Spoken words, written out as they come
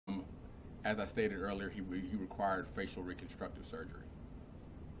As I stated earlier, he required facial reconstructive surgery.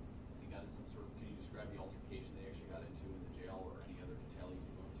 He got into some sort of, can you describe the altercation they actually got into in the jail, or any other detail you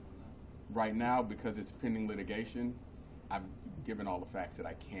can go into on that? Right now, because it's pending litigation, I've given all the facts that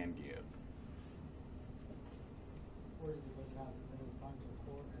I can give. Where does he live now? Has it been assigned to a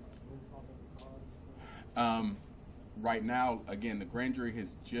court and no probable cause? Right now, again, the grand jury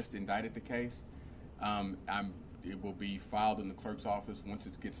has just indicted the case. It will be filed in the clerk's office. Once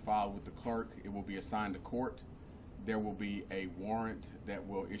it gets filed with the clerk, it will be assigned to court. There will be a warrant that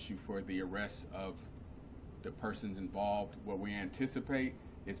will issue for the arrest of the persons involved. What we anticipate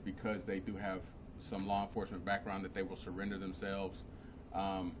is, because they do have some law enforcement background, that they will surrender themselves.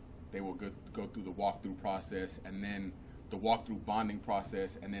 They will go through the walkthrough process, and then the walkthrough bonding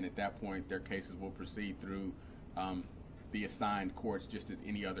process, and then at that point their cases will proceed through the assigned courts, just as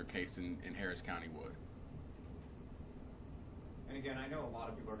any other case in Harris County would. And again, I know a lot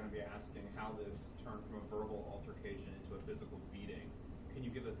of people are going to be asking how this turned from a verbal altercation into a physical beating. Can you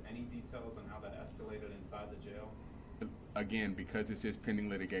give us any details on how that escalated inside the jail? Again, because this is pending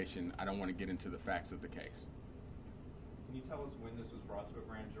litigation, I don't want to get into the facts of the case. Can you tell us when this was brought to a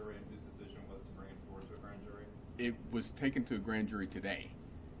grand jury and whose decision was to bring it forward to a grand jury? It was taken to a grand jury today.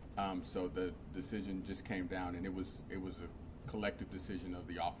 So the decision just came down, and it was a collective decision of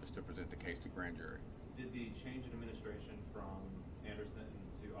the office to present the case to grand jury. Did the change in administration from Anderson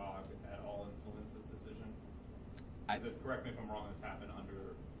to Ogg at all influence this decision? Correct me if I'm wrong, this happened under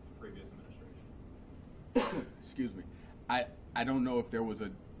the previous administration. Excuse me. I don't know if there was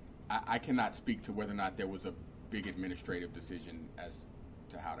I cannot speak to whether or not there was a big administrative decision as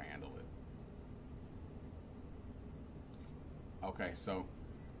to how to handle it. Okay, so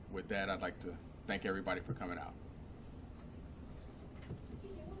with that, I'd like to thank everybody for coming out.